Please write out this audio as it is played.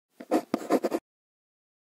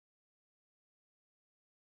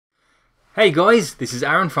Hey guys, this is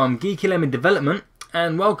Aaron from Geeky Development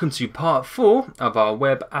and welcome to part 4 of our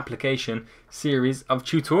web application series of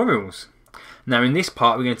tutorials. Now in this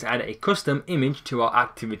part we're going to add a custom image to our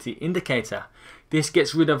activity indicator. This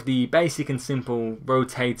gets rid of the basic and simple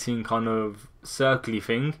rotating kind of circly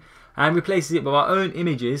thing and replaces it with our own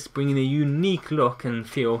images, bringing a unique look and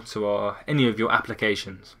feel to any of your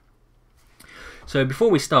applications. So before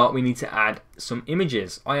we start, we need to add some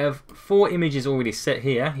images. I have 4 images already set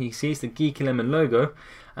here. You see it's the Geeky Lemon logo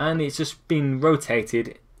and it's just been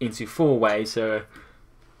rotated into 4 ways. So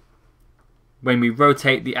when we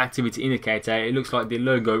rotate the activity indicator, it looks like the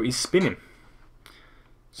logo is spinning.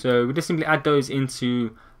 So we just simply add those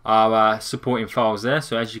into our supporting files there.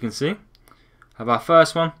 So as you can see, have our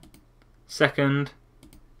first one, second,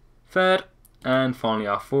 third, and finally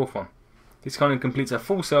our 4th one. This kind of completes a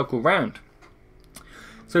full circle round.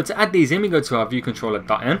 So to add these in, we go to our view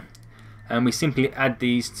controller.m and we simply add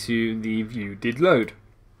these to the view did load.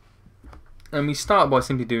 And we start by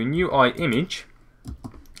simply doing UI image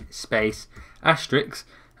space asterisk,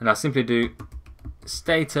 and I'll simply do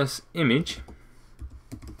status image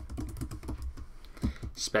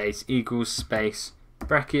space equals space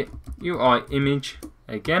bracket UI image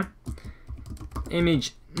again,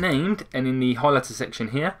 image named, and in the highlighter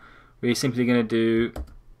section here we're simply going to do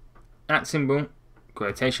 @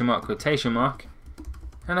 quotation mark,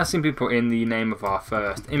 and I simply put in the name of our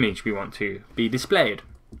first image we want to be displayed.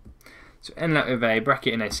 So end that with a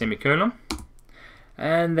bracket and a semicolon,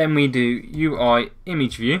 and then we do UI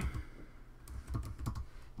image view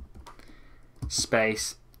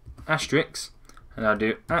space asterisk, and I'll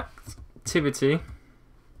do activity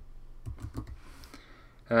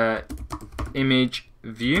image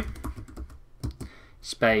view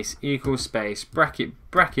space equals space bracket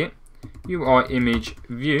UI image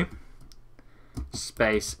view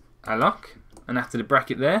space alloc, and after the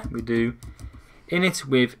bracket there we do init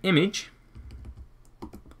with image,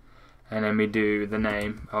 and then we do the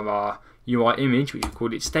name of our UI image, which we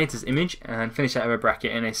called it status image, and finish that with a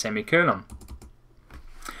bracket and a semicolon.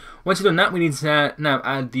 Once you've done that, we need to now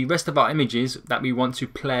add the rest of our images that we want to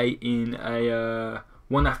play in a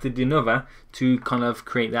one after the other to kind of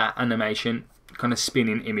create that animation kind of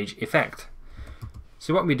spinning image effect.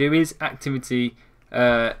 So what we do is activity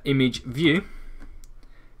image view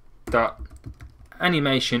dot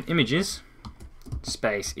animation images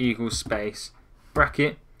space equals space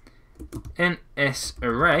bracket ns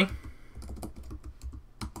array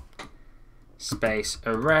space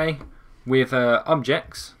array with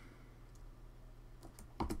objects,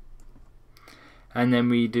 and then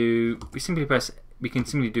we can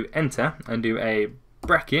simply do enter and do a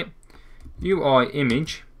bracket UI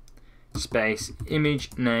image space image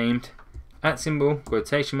named @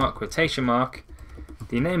 quotation mark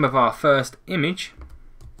the name of our first image,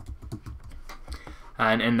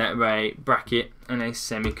 and in that array bracket and a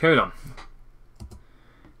semicolon.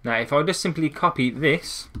 Now if I just simply copy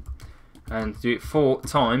this and do it 4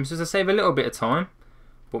 times, just to save a little bit of time,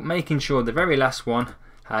 but making sure the very last one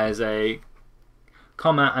has a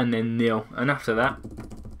comma and then nil, and after that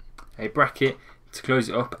a bracket to close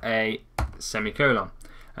it up, a semicolon,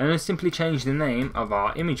 and then simply change the name of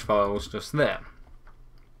our image files just there.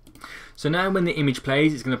 So now when the image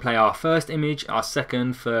plays, it's going to play our first image, our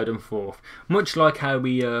second, third and fourth, much like how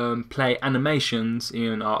we play animations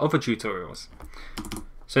in our other tutorials.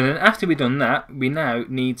 So then after we've done that, we now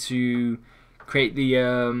need to create the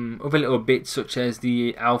other little bits such as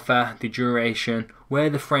the alpha, the duration, where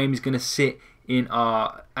the frame is going to sit in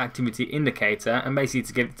our activity indicator, and basically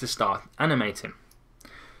to get it to start animating.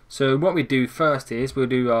 So what we do first is we'll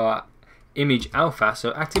do our image alpha,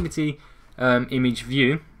 so activity image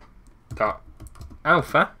view dot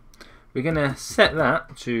alpha. We're going to set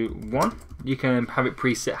that to 1. You can have it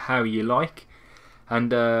preset how you like,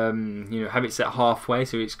 and you know, have it set halfway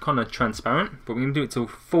so it's kind of transparent, but we're going to do it to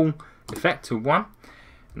full effect to 1.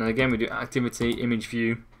 And then again we do activity image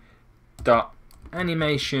view dot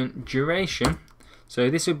animation duration, so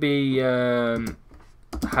this would be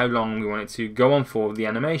how long we want it to go on for the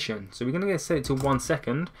animation. So we're going to set it to 1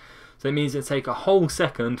 second, so that means it'll take a whole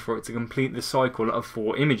second for it to complete the cycle of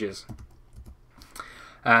 4 images.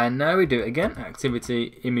 And now we do it again,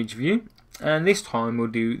 activity image view, and this time we'll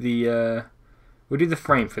do the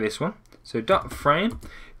frame for this one. So dot frame,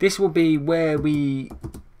 this will be where we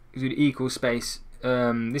do the equal space,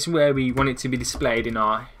 this is where we want it to be displayed in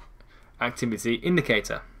our activity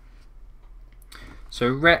indicator. So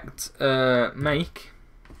rect make,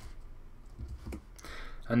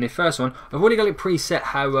 and the first one, I've already got it preset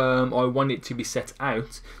how I want it to be set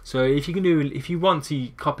out. So if you want to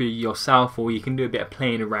copy yourself, or you can do a bit of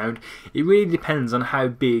playing around. It really depends on how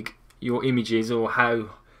big your image is or how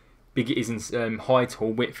big it is in height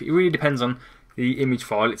or width. It really depends on the image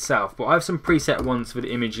file itself, but I have some preset ones for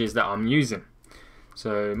the images that I'm using.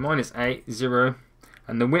 So mine is 8, 0,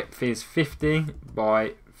 and the width is 50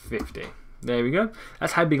 by 50. There we go.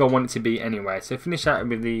 That's how big I want it to be anyway. So finish that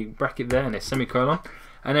with the bracket there and a semicolon,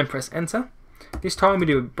 and then press enter. This time we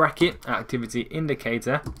do a bracket activity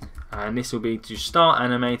indicator, and this will be to start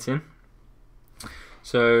animating.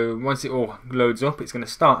 So once it all loads up, it's going to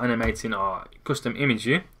start animating our custom image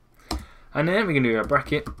view, and then we're going to do a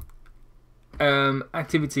bracket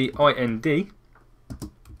activity IND,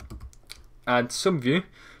 add subview.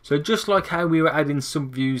 So just like how we were adding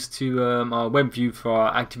subviews to our web view for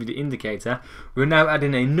our activity indicator, we're now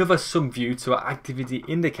adding another subview to our activity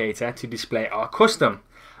indicator to display our custom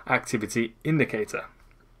activity indicator.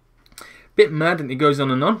 Bit mad and it goes on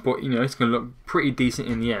and on, but you know, it's going to look pretty decent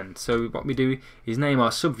in the end. So what we do is name our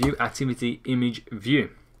subview activity image view.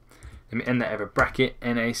 Let me end that with a bracket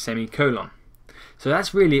and a semicolon. So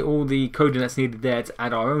that's really all the coding that's needed there to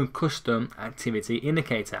add our own custom activity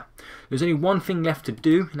indicator. There's only one thing left to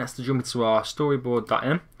do, and that's to jump into our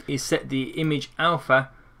storyboard.m. is set the image alpha,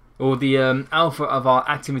 or the alpha of our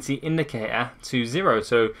activity indicator to 0.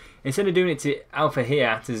 So instead of doing it to alpha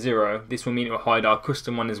here to 0, this will mean it will hide our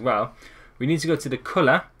custom one as well. We need to go to the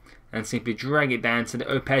color and simply drag it down to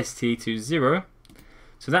the opacity to 0.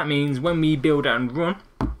 So that means when we build and run,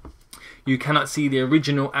 you cannot see the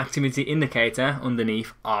original activity indicator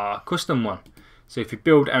underneath our custom one. So if you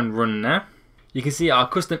build and run now, you can see our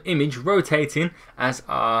custom image rotating as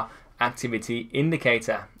our activity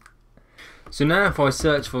indicator. So now if I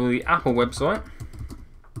search for the Apple website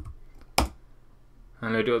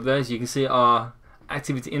and load it up there, so you can see our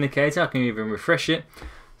activity indicator. I can even refresh it.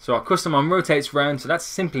 So our custom one rotates round, so that's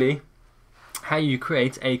simply how you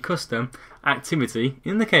create a custom activity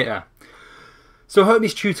indicator. So I hope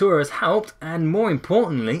this tutorial has helped, and more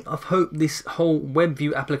importantly, I hope this whole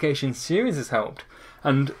WebView application series has helped.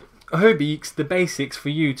 And I hope it's the basics for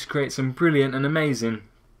you to create some brilliant and amazing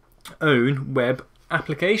own web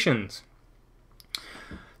applications.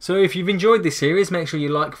 So if you've enjoyed this series, make sure you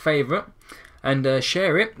like, favourite, and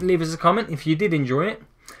share it. Leave us a comment if you did enjoy it.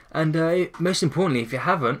 And most importantly, if you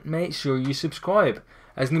haven't, make sure you subscribe.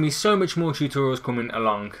 There's going to be so much more tutorials coming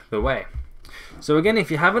along the way. So again,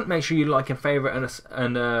 if you haven't, make sure you like and favourite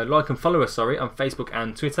and like and follow us, on Facebook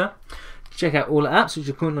and Twitter. Check out all the apps which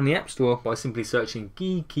are currently on the App Store by simply searching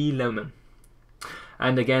Geeky Lemon.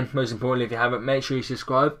 And again, most importantly, if you haven't, make sure you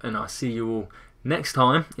subscribe, and I'll see you all next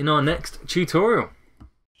time in our next tutorial.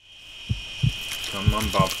 Come on,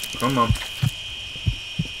 Bob. Come on.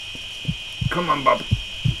 Come on, Bob.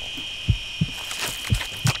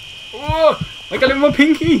 Oh! I got him with my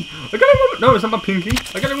pinky! I got him with... No, it's not my pinky.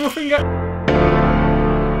 I got him with my finger.